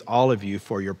continue with all of you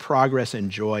for your progress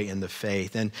and joy in the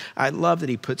faith." And I love that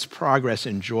he puts progress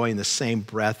and joy in the same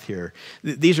breath here.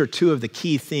 These are two of the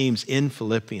key themes in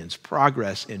Philippians,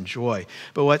 progress and joy.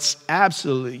 But what's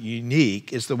absolutely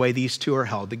unique is the way these two are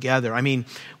held together. I mean,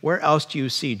 where else do you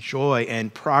see joy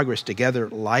and progress together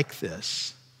like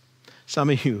this? Some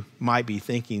of you might be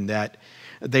thinking that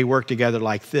they work together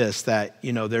like this, that,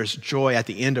 there's joy at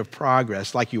the end of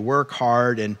progress, like you work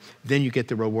hard and then you get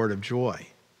the reward of joy.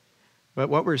 But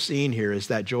what we're seeing here is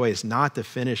that joy is not the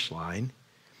finish line.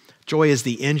 Joy is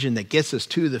the engine that gets us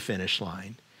to the finish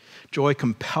line. Joy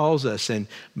compels us and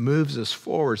moves us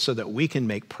forward so that we can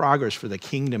make progress for the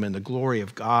kingdom and the glory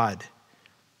of God.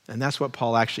 And that's what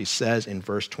Paul actually says in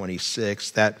verse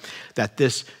 26, that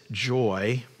this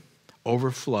joy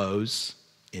overflows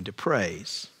into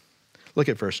praise. Look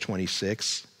at verse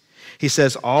 26. He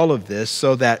says, "All of this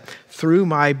so that through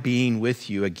my being with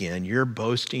you again, your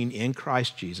boasting in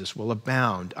Christ Jesus will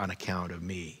abound on account of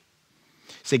me."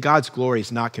 See, God's glory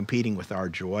is not competing with our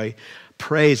joy.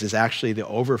 Praise is actually the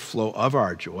overflow of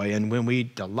our joy. And when we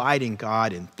delight in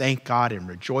God and thank God and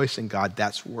rejoice in God,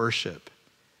 that's worship.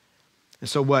 And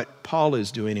so what Paul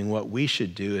is doing and what we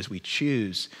should do is we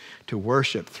choose to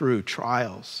worship through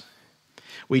trials.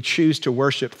 We choose to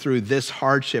worship through this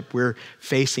hardship we're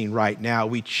facing right now.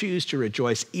 We choose to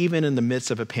rejoice even in the midst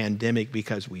of a pandemic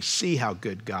because we see how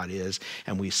good God is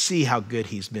and we see how good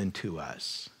he's been to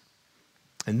us.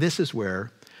 And this is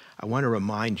where I want to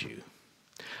remind you.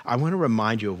 I want to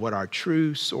remind you of what our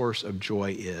true source of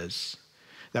joy is.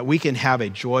 That we can have a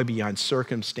joy beyond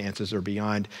circumstances or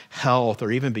beyond health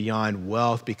or even beyond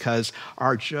wealth because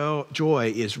our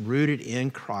joy is rooted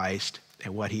in Christ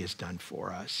and what he has done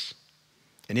for us.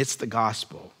 And it's the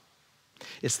gospel.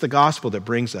 It's the gospel that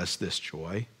brings us this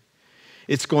joy.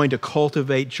 It's going to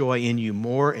cultivate joy in you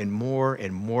more and more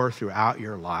and more throughout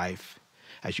your life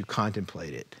as you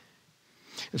contemplate it.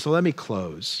 And so let me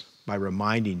close by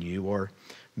reminding you, or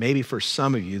maybe for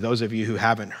some of you, those of you who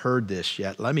haven't heard this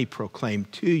yet, let me proclaim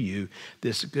to you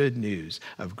this good news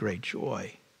of great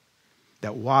joy.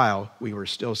 That while we were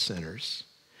still sinners,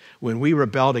 when we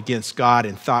rebelled against God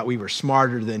and thought we were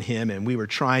smarter than him and we were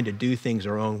trying to do things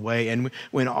our own way, and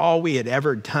when all we had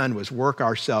ever done was work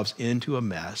ourselves into a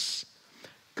mess,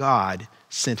 God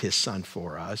sent his son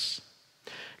for us.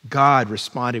 God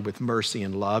responded with mercy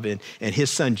and love, and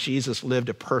his son Jesus lived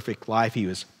a perfect life. He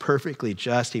was perfectly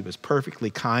just, he was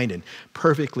perfectly kind and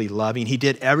perfectly loving. He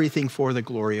did everything for the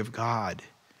glory of God.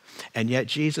 And yet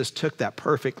Jesus took that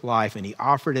perfect life and he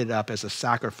offered it up as a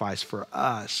sacrifice for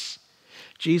us.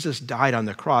 Jesus died on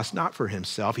the cross, not for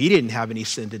himself. He didn't have any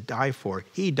sin to die for.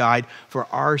 He died for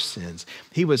our sins.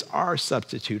 He was our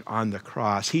substitute on the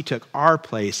cross. He took our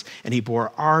place and he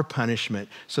bore our punishment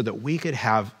so that we could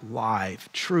have life,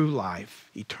 true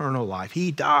life, eternal life. He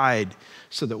died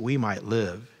so that we might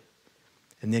live.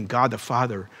 And then God the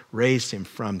Father raised him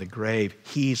from the grave.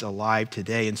 He's alive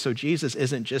today. And so Jesus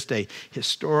isn't just a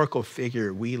historical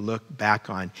figure we look back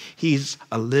on. He's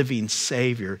a living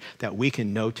Savior that we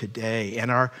can know today.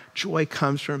 And our joy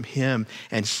comes from him.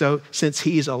 And so since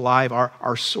he's alive,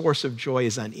 our source of joy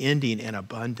is unending and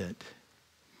abundant.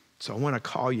 So I want to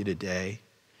call you today.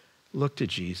 Look to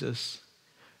Jesus.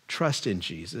 Trust in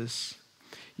Jesus.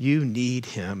 You need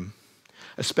him.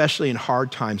 especially in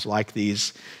hard times like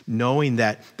these, knowing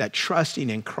that trusting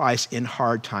in Christ in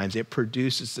hard times, it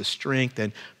produces the strength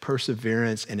and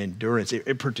perseverance and endurance.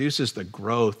 It produces the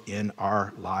growth in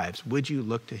our lives. Would you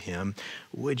look to him?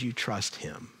 Would you trust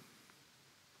him?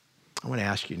 I want to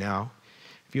ask you now,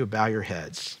 if you would bow your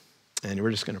heads, and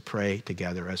we're just going to pray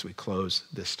together as we close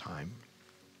this time.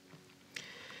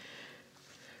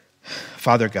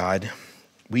 Father God,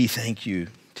 we thank you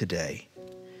today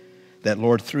that,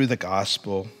 Lord, through the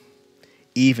gospel,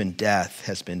 even death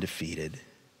has been defeated.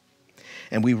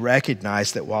 And we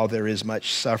recognize that while there is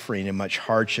much suffering and much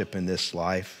hardship in this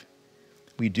life,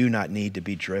 we do not need to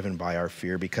be driven by our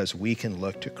fear because we can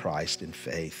look to Christ in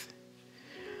faith.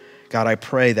 God, I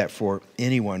pray that for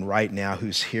anyone right now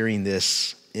who's hearing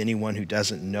this, anyone who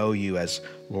doesn't know you as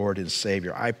Lord and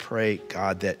Savior, I pray,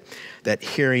 God, that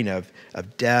hearing of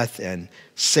death and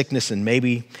sickness, and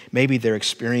maybe they're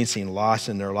experiencing loss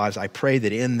in their lives, I pray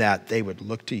that in that they would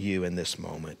look to you in this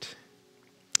moment.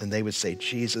 And they would say,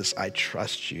 Jesus, I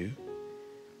trust you.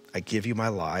 I give you my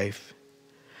life.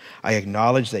 I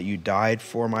acknowledge that you died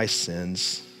for my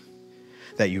sins,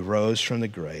 that you rose from the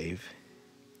grave.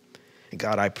 And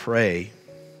God, I pray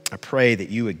that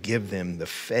you would give them the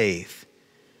faith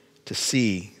to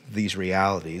see these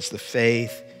realities, the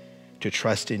faith to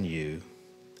trust in you.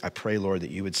 I pray, Lord,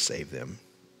 that you would save them.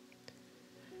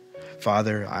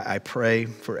 Father, I pray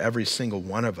for every single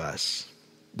one of us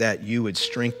that you would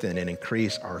strengthen and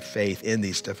increase our faith in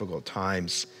these difficult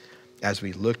times as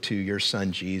we look to your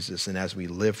Son, Jesus, and as we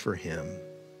live for him.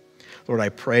 Lord, I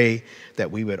pray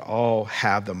that we would all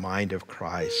have the mind of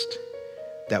Christ,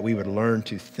 that we would learn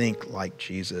to think like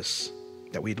Jesus,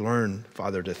 that we'd learn,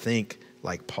 Father, to think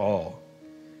like Paul,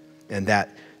 and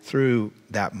that through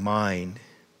that mind,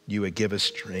 you would give us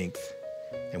strength,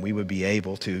 and we would be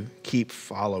able to keep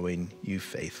following you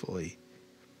faithfully,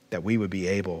 that we would be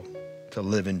able to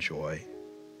live in joy.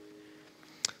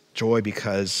 Joy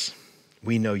because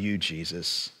we know you,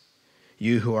 Jesus,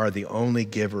 you who are the only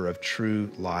giver of true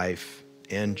life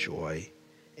and joy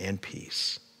and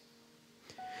peace.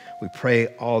 We pray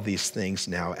all these things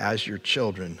now as your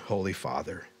children, Holy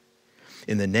Father,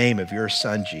 in the name of your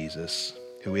Son, Jesus,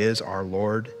 who is our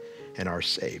Lord and our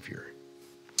Savior.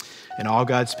 And all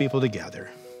God's people together,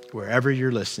 wherever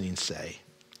you're listening, say,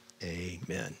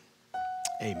 amen.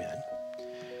 Amen.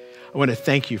 I want to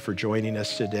thank you for joining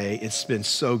us today. It's been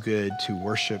so good to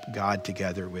worship God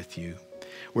together with you.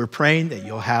 We're praying that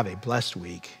you'll have a blessed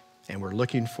week, and we're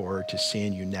looking forward to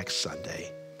seeing you next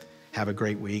Sunday. Have a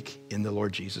great week in the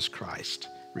Lord Jesus Christ.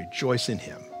 Rejoice in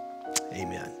him.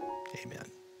 Amen.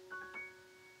 Amen.